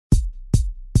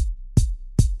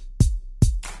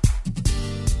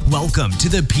Welcome to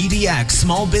the PDX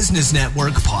Small Business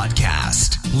Network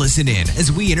podcast. Listen in as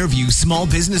we interview small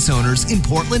business owners in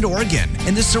Portland, Oregon,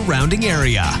 and the surrounding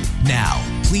area. Now,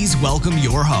 please welcome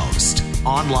your host,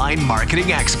 online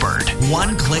marketing expert,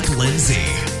 One Click Lindsay.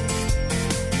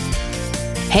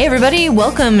 Hey everybody,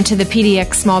 welcome to the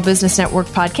PDX Small Business Network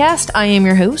podcast. I am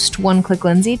your host, One Click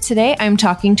Lindsay. Today I'm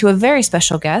talking to a very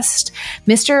special guest,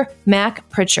 Mr. Mac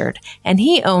Pritchard, and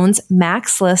he owns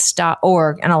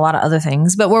maxlist.org and a lot of other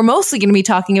things, but we're mostly going to be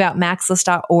talking about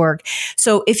maxlist.org.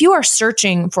 So if you are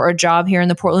searching for a job here in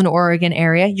the Portland, Oregon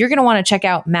area, you're going to want to check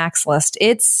out MaxList.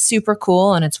 It's super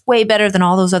cool and it's way better than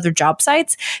all those other job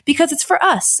sites because it's for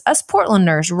us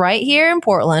Portlanders right here in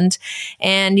Portland.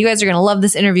 And you guys are going to love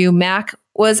this interview. Mac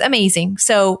was amazing.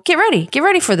 So get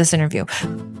ready for this interview.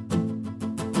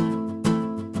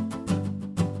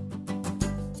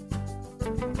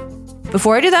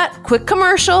 Before I do that, quick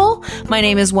commercial. My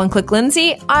name is One Click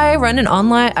Lindsay. I run an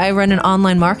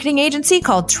online marketing agency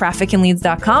called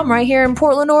trafficandleads.com right here in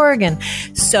Portland, Oregon.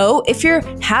 So if you're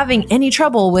having any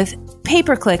trouble with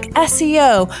pay-per-click,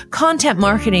 SEO, content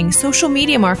marketing, social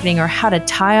media marketing, or how to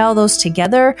tie all those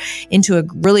together into a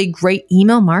really great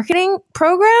email marketing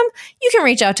program, you can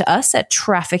reach out to us at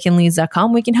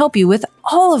trafficandleads.com. We can help you with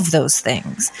all of those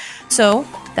things. So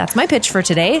that's my pitch for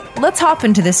today. Let's hop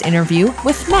into this interview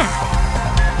with Matt.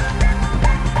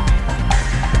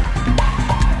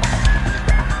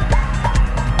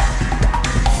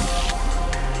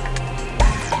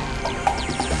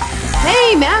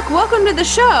 Hey, Mac, welcome to the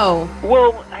show.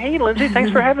 Well, hey, Lindsay,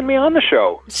 thanks for having me on the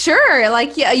show. Sure.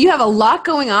 You have a lot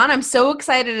going on. I'm so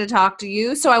excited to talk to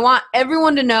you. So I want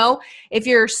everyone to know if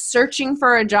you're searching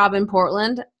for a job in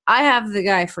Portland, I have the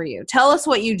guy for you. Tell us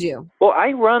what you do. Well,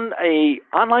 I run a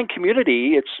online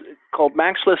community. It's called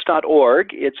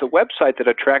maxlist.org. It's a website that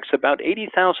attracts about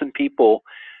 80,000 people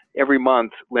every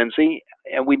month, Lindsay.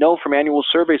 And we know from annual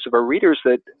surveys of our readers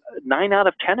that 9 out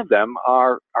of 10 of them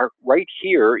are right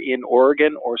here in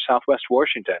Oregon or Southwest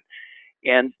Washington.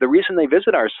 And the reason they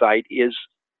visit our site is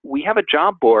we have a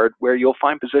job board where you'll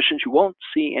find positions you won't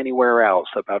see anywhere else,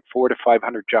 about 400 to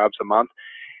 500 jobs a month.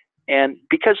 And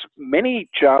because many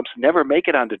jobs never make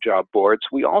it onto job boards,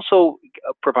 we also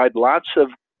provide lots of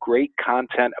great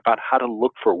content about how to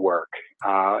look for work.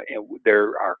 And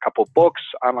there are a couple books,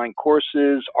 online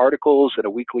courses, articles, and a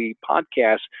weekly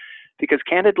podcast. Because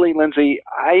candidly, Lindsay,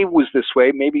 I was this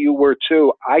way. Maybe you were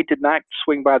too. I did not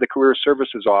swing by the Career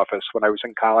Services office when I was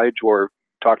in college or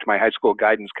talk to my high school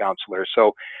guidance counselor.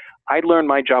 So I learned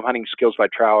my job hunting skills by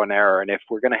trial and error. And if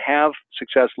we're going to have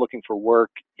success looking for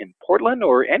work in Portland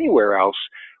or anywhere else,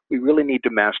 we really need to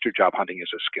master job hunting as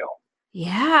a skill.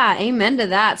 Yeah, amen to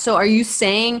that. So are you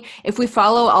saying if we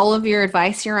follow all of your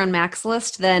advice here on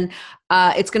MaxList, then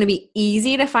it's going to be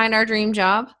easy to find our dream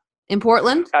job in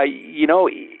Portland?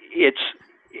 It's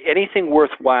anything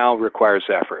worthwhile requires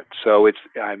effort. So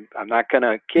I'm not going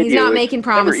to kid you. He's not making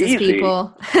promises,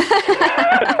 people.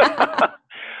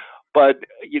 But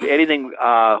anything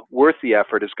worth the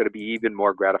effort is going to be even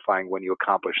more gratifying when you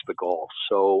accomplish the goal.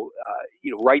 So,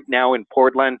 right now in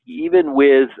Portland, even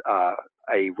with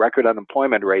a record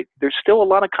unemployment rate, there's still a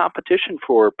lot of competition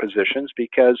for positions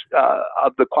because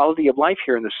of the quality of life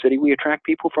here in the city. We attract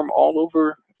people from all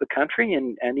over the country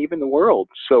and even the world.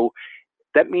 So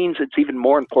that means it's even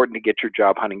more important to get your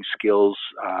job hunting skills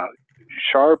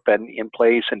sharp and in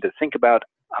place and to think about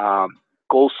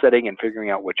goal setting and figuring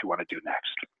out what you want to do next.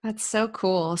 That's so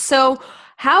cool. So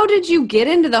how did you get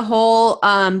into the whole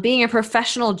being a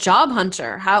professional job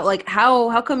hunter?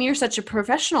 How come you're such a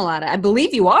professional at it? I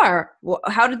believe you are.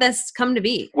 How did this come to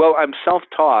be? Well, I'm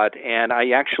self-taught, and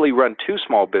I actually run 2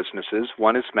 small businesses.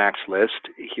 One is MaxList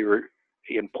here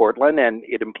in Portland, and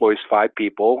it employs 5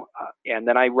 people. And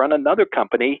then I run another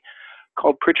company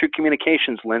called Pritchard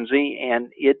Communications, Lindsay,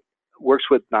 and it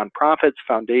works with nonprofits,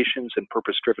 foundations, and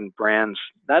purpose-driven brands,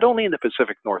 not only in the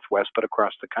Pacific Northwest, but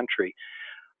across the country.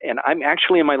 And I'm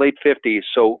actually in my late 50s,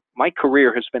 so my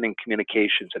career has been in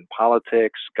communications and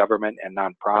politics, government, and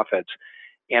nonprofits.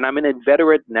 And I'm an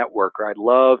inveterate networker. I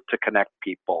love to connect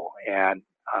people, and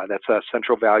that's a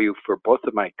central value for both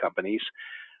of my companies.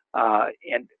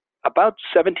 And about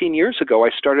 17 years ago, I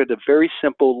started a very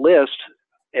simple list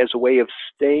as a way of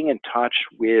staying in touch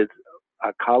with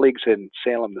colleagues in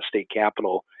Salem, the state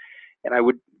capital, and I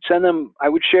would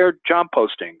share job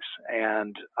postings,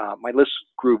 and my list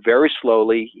grew very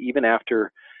slowly. Even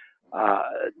after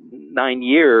 9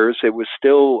 years, it was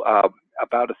still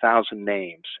about 1,000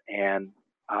 names. And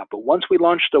but once we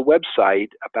launched a website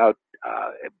about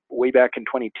way back in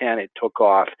 2010, it took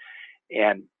off,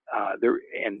 and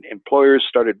employers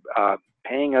started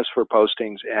paying us for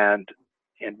postings, and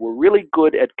And we're really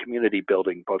good at community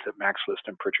building, both at MaxList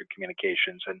and Pritchard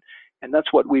Communications. And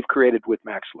that's what we've created with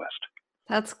MaxList.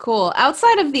 That's cool.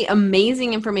 Outside of the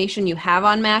amazing information you have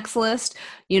on MaxList,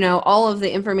 all of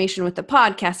the information with the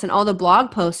podcast and all the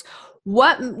blog posts,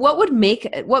 what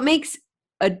makes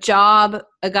a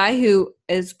guy who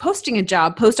is posting a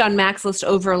job post on MaxList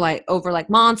over like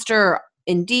Monster or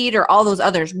Indeed or all those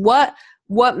others?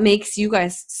 What makes you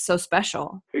guys so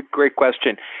special? Great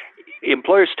question.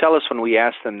 Employers tell us when we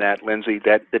ask them that, Lindsay,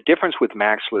 that the difference with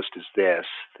MaxList is this: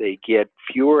 they get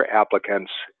fewer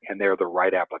applicants and they're the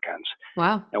right applicants.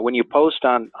 Wow. Now, when you post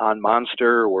on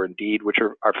Monster or Indeed, which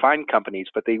are fine companies,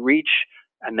 but they reach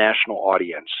a national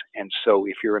audience. And so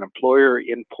if you're an employer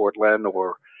in Portland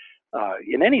or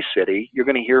in any city, you're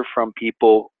going to hear from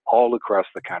people all across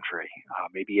the country,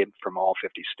 maybe from all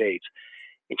 50 states.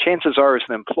 And chances are, as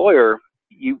an employer,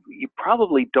 you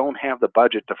probably don't have the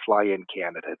budget to fly in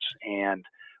candidates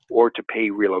or to pay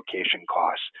relocation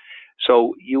costs.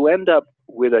 So you end up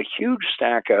with a huge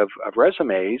stack of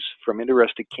resumes from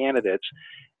interested candidates,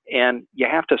 and you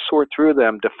have to sort through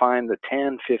them to find the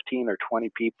 10, 15, or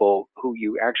 20 people who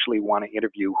you actually want to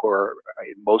interview, who are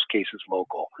in most cases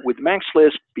local. With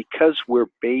MaxList, because we're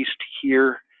based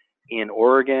here in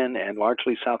Oregon and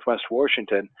largely Southwest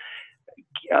Washington,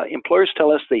 employers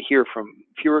tell us they hear from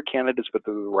fewer candidates, but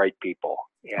they're the right people.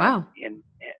 Wow. And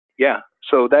yeah,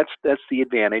 so that's the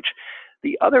advantage.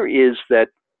 The other is that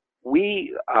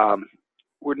we're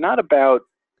not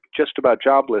just about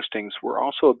job listings. We're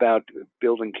also about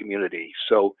building community.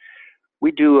 So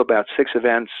we do about 6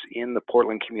 events in the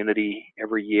Portland community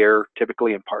every year,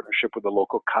 typically in partnership with a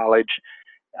local college.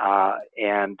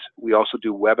 And we also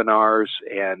do webinars,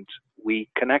 and we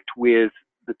connect with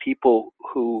the people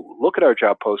who look at our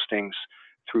job postings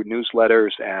through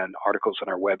newsletters and articles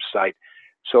on our website.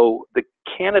 So the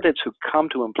candidates who come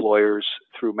to employers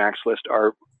through MaxList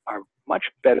are much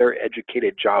better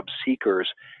educated job seekers,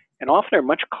 and often are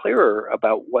much clearer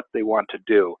about what they want to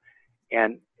do.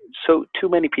 And so too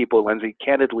many people, Lindsay,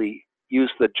 candidly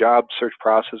use the job search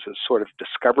process as sort of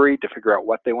discovery to figure out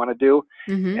what they want to do.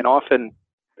 Mm-hmm. And often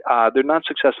they're not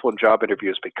successful in job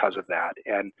interviews because of that.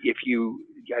 And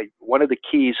one of the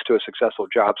keys to a successful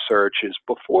job search is,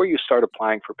 before you start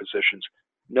applying for positions,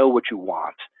 know what you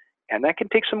want. And that can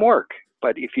take some work,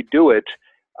 but if you do it,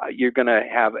 you're going to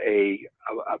have a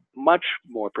much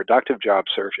more productive job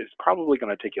search. It's probably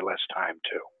going to take you less time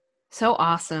too. So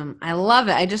awesome. I love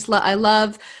it. I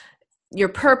love your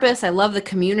purpose. I love the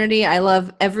community. I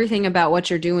love everything about what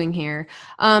you're doing here.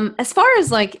 As far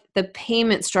as like the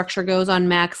payment structure goes on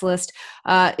MaxList,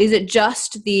 is it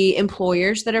just the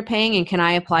employers that are paying, and can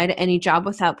I apply to any job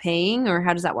without paying, or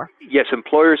how does that work? Yes,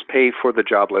 employers pay for the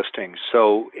job listings.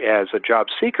 So as a job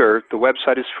seeker, the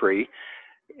website is free,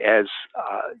 as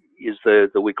is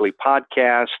the weekly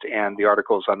podcast and the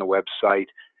articles on the website.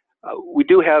 We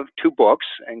do have 2 books,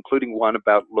 including one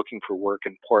about looking for work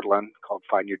in Portland called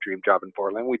Find Your Dream Job in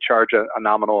Portland. We charge a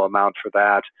nominal amount for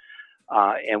that.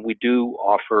 And we do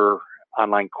offer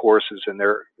online courses, and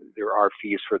there are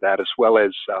fees for that, as well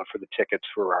as for the tickets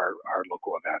for our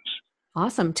local events.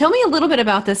 Awesome. Tell me a little bit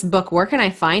about this book. Where can I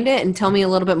find it? And tell me a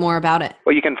little bit more about it.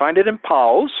 Well, you can find it in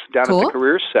Powell's down Cool. at the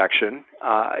careers section.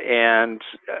 And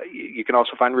you can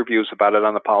also find reviews about it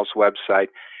on the Powell's website,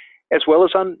 as well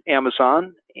as on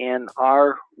Amazon and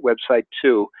our website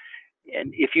too.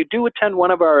 And if you do attend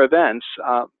one of our events,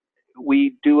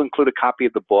 we do include a copy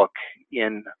of the book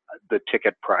in the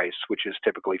ticket price, which is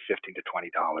typically $15 to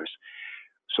 $20.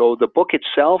 So the book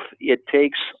itself, it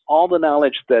takes all the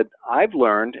knowledge that I've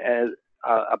learned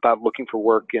about looking for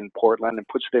work in Portland and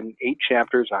puts it in 8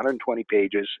 chapters, 120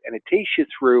 pages, and it takes you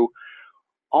through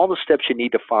all the steps you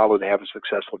need to follow to have a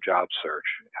successful job search: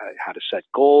 how to set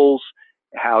goals,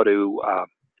 how to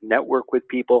network with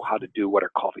people, how to do what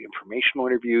are called the informational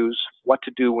interviews, what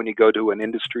to do when you go to an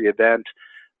industry event,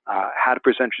 how to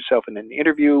present yourself in an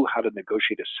interview, how to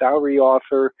negotiate a salary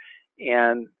offer,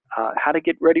 and how to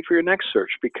get ready for your next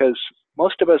search. Because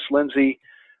most of us, Lindsay,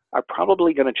 are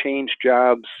probably going to change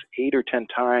jobs 8 or 10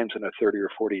 times in a 30 or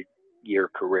 40-year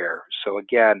career. So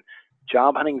again,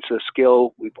 job hunting is a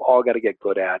skill we've all got to get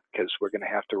good at, because we're going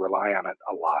to have to rely on it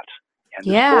a lot. And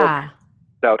yeah.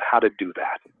 About how to do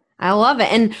that. I love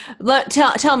it. And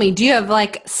tell me, do you have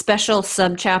like special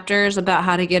sub-chapters about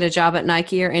how to get a job at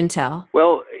Nike or Intel?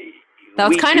 Well, that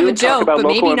was kind of a joke, but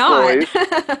maybe not.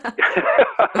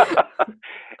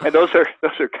 And those are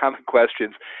common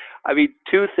questions. I mean,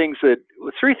 3 things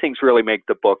really make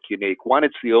the book unique. One,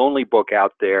 it's the only book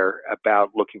out there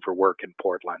about looking for work in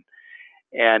Portland.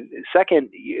 And second,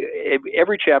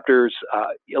 every chapter is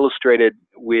illustrated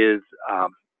with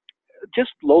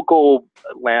just local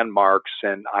landmarks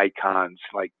and icons,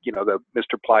 like, the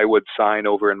Mr. Plywood sign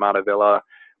over in Montevilla,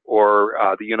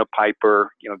 or the Unipiper,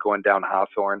 going down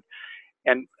Hawthorne.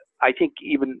 And I think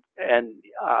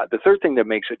the third thing that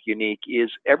makes it unique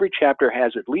is every chapter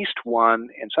has at least one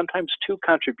and sometimes two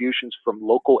contributions from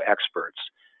local experts,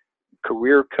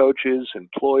 career coaches,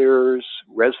 employers,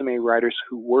 resume writers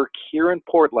who work here in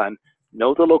Portland,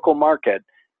 know the local market,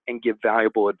 and give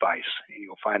valuable advice. And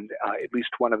you'll find at least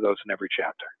one of those in every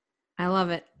chapter. I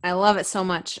love it. I love it so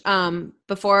much.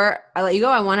 Before I let you go,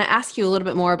 I want to ask you a little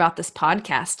bit more about this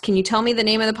podcast. Can you tell me the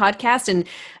name of the podcast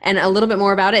and a little bit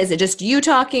more about it? Is it just you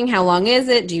talking? How long is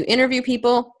it? Do you interview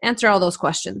people? Answer all those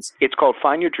questions. It's called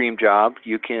Find Your Dream Job.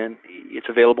 It's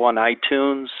available on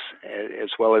iTunes as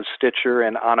well as Stitcher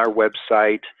and on our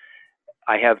website.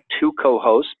 I have two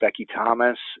co-hosts, Becky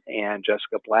Thomas and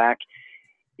Jessica Black.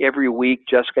 Every week,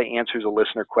 Jessica answers a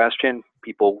listener question.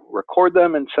 People record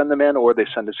them and send them in, or they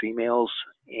send us emails.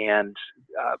 And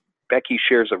Becky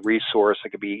shares a resource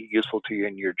that could be useful to you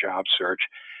in your job search.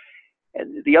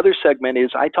 And the other segment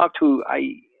is I talk to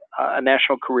a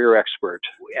national career expert,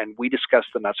 and we discuss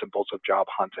the nuts and bolts of job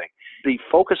hunting. The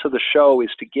focus of the show is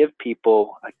to give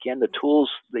people, again, the tools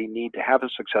they need to have a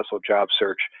successful job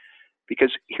search.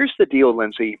 Because here's the deal,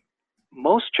 Lindsay.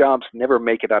 Most jobs never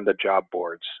make it on the job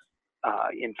boards.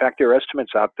 In fact, there are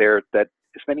estimates out there that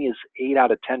as many as 8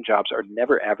 out of 10 jobs are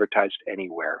never advertised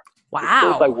anywhere. Wow. It's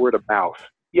filled by word of mouth.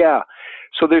 Yeah.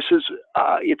 So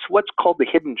it's what's called the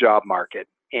hidden job market.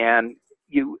 And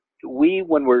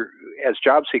when we're, as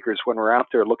job seekers, when we're out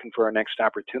there looking for our next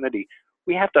opportunity,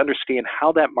 we have to understand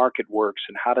how that market works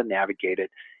and how to navigate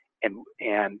it. And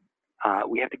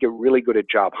we have to get really good at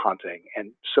job hunting.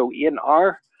 And so in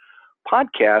our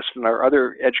podcast and our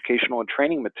other educational and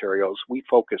training materials, we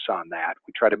focus on that.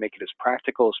 We try to make it as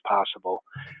practical as possible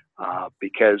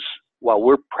because while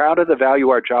we're proud of the value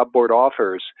our job board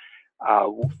offers,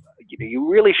 you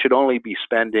really should only be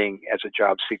spending as a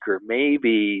job seeker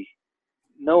maybe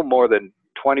no more than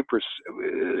 20%,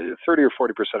 30 or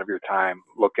 40% of your time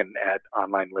looking at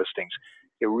online listings.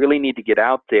 You really need to get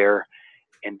out there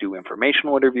and do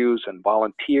informational interviews and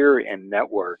volunteer and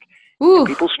network. And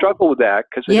people struggle with that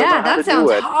because they don't know how to do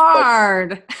it. Yeah, that sounds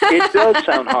hard. It does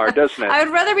sound hard, doesn't it? I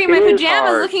would rather be in my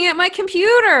pajamas looking at my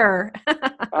computer.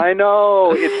 I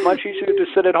know. It's much easier to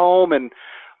sit at home,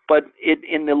 but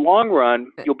in the long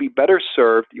run, you'll be better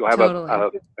served. You'll have a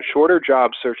shorter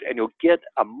job search, and you'll get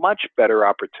a much better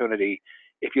opportunity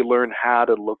if you learn how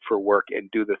to look for work and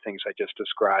do the things I just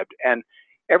described. And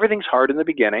everything's hard in the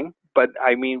beginning, but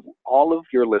I mean, all of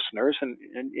your listeners and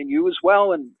you as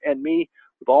well and me,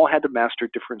 we've all had to master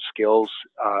different skills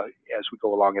as we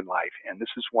go along in life. And this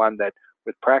is one that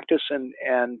with practice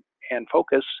and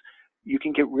focus, you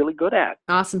can get really good at.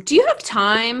 Awesome. Do you have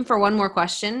time for one more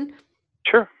question?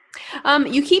 Sure.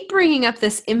 You keep bringing up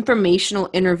this informational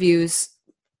interviews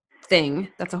thing.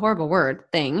 That's a horrible word,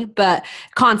 but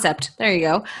concept. There you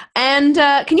go. And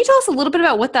can you tell us a little bit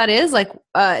about what that is?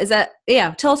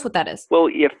 Tell us what that is. Well,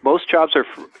 if most jobs are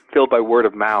filled by word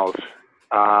of mouth,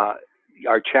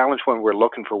 our challenge when we're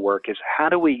looking for work is how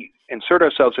do we insert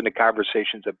ourselves into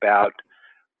conversations about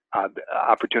the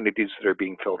opportunities that are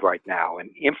being filled right now. And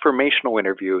informational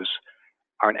interviews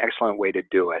are an excellent way to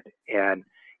do it. And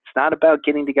it's not about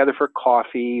getting together for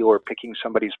coffee or picking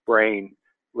somebody's brain,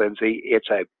 Lindsay. It's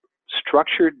a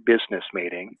structured business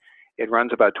meeting. It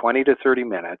runs about 20 to 30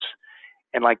 minutes.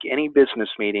 And like any business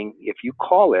meeting, if you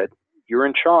call it, you're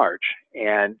in charge.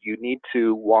 And you need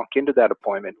to walk into that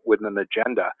appointment with an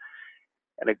agenda.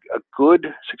 And a good,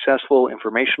 successful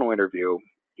informational interview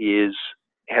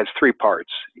has 3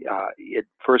 parts.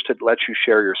 First, it lets you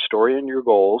share your story and your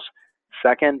goals.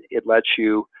 Second, it lets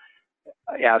you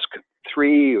ask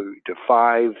 3 to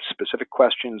 5 specific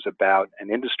questions about an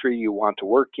industry you want to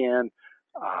work in,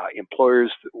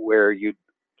 employers where you'd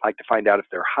like to find out if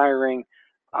they're hiring,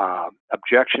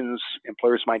 objections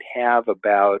employers might have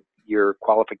about your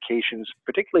qualifications,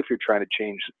 particularly if you're trying to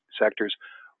change sectors.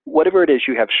 Whatever it is,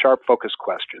 you have sharp, focused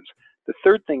questions. The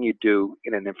third thing you do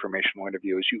in an informational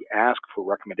interview is you ask for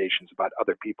recommendations about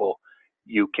other people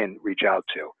you can reach out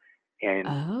to.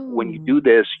 And when you do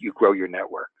this, you grow your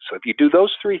network. So if you do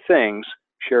those 3 things,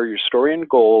 share your story and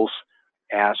goals,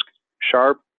 ask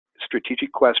sharp,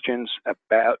 strategic questions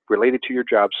related to your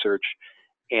job search,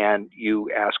 and you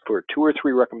ask for 2 or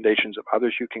 3 recommendations of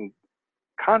others you can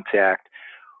contact,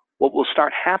 what will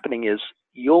start happening is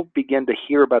you'll begin to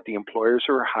hear about the employers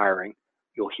who are hiring.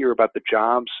 You'll hear about the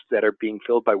jobs that are being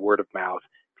filled by word of mouth.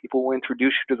 People will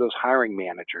introduce you to those hiring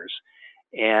managers.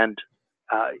 And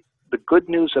the good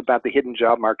news about the hidden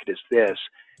job market is this.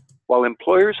 While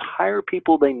employers hire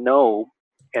people they know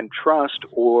and trust,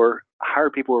 or hire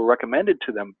people who are recommended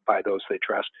to them by those they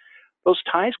trust, those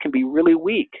ties can be really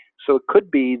weak. So it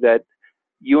could be that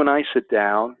you and I sit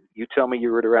down, you tell me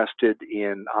you're interested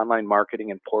in online marketing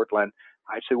in Portland.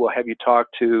 I say, well, have you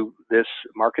talked to this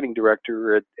marketing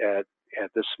director at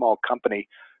this small company?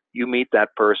 You meet that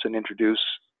person, introduce,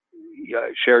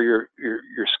 share your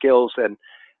skills, and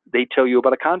they tell you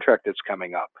about a contract that's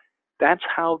coming up. That's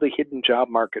how the hidden job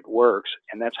market works,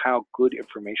 and that's how good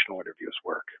informational interviews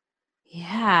work.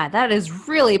 Yeah, that is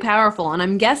really powerful. And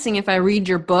I'm guessing if I read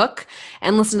your book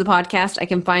and listen to the podcast, I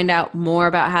can find out more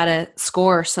about how to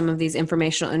score some of these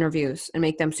informational interviews and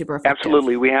make them super effective.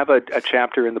 Absolutely. We have a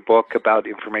chapter in the book about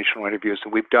informational interviews,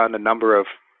 and we've done a number of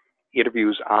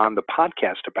interviews on the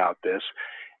podcast about this.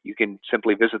 You can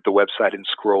simply visit the website and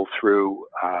scroll through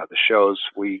the shows.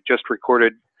 We just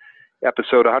recorded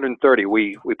episode 130.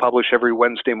 We publish every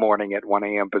Wednesday morning at 1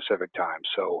 a.m. Pacific time.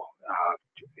 So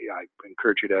I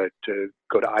encourage you to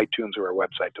go to iTunes or our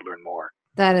website to learn more.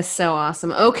 That is so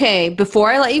awesome. Okay,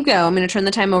 before I let you go, I'm going to turn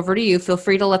the time over to you. Feel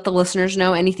free to let the listeners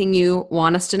know anything you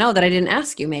want us to know that I didn't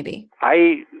ask you maybe.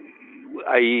 I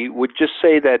would just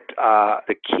say that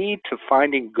the key to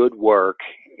finding good work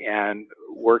and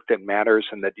work that matters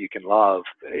and that you can love,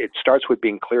 it starts with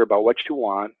being clear about what you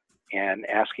want and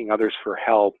asking others for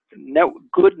help.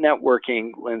 Good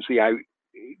networking, Lindsay, I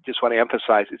just want to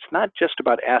emphasize, it's not just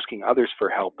about asking others for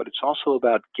help, but it's also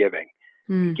about giving.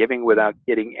 Giving without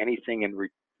getting anything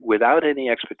without any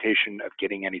expectation of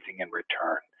getting anything in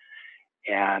return.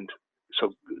 And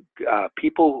so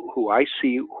people who I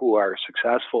see who are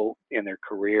successful in their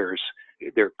careers,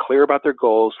 they're clear about their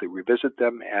goals, they revisit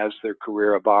them as their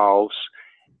career evolves,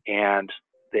 and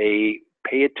they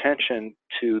pay attention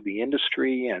to the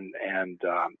industry and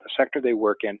the sector they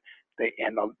work in,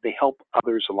 they help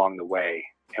others along the way.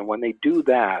 And when they do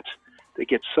that, they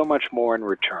get so much more in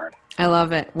return. I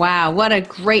love it. Wow. What a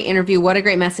great interview. What a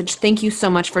great message. Thank you so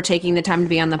much for taking the time to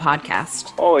be on the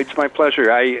podcast. Oh, it's my pleasure.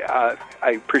 I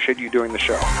appreciate you doing the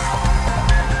show.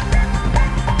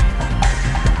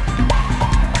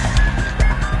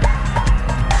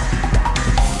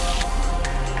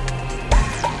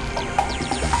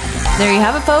 There you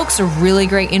have it, folks. A really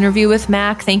great interview with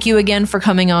Mac. Thank you again for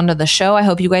coming on to the show. I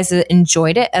hope you guys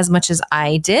enjoyed it as much as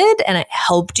I did, and it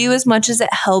helped you as much as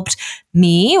it helped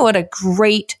me. What a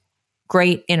great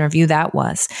interview that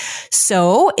was.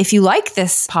 So if you like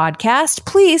this podcast,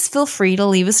 please feel free to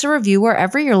leave us a review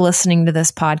wherever you're listening to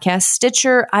this podcast,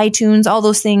 Stitcher, iTunes, all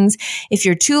those things. If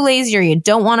you're too lazy or you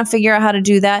don't want to figure out how to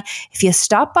do that, if you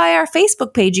stop by our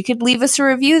Facebook page, you could leave us a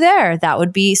review there. That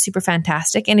would be super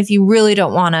fantastic. And if you really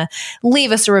don't want to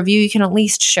leave us a review, you can at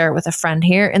least share it with a friend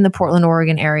here in the Portland,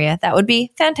 Oregon area. That would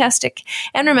be fantastic.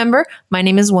 And remember, my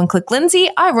name is One Click Lindsay.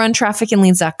 I run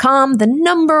trafficandleads.com, the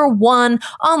 #1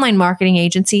 online marketing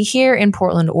agency here in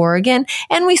Portland, Oregon,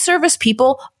 and we service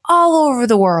people all over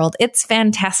the world. It's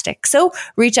fantastic. So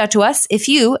reach out to us if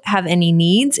you have any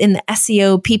needs in the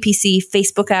SEO, PPC,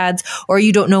 Facebook ads, or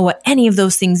you don't know what any of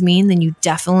those things mean, then you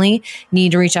definitely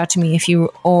need to reach out to me if you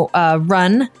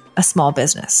run a small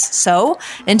business. So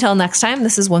until next time,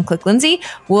 this is One Click Lindsay.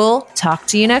 We'll talk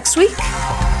to you next week.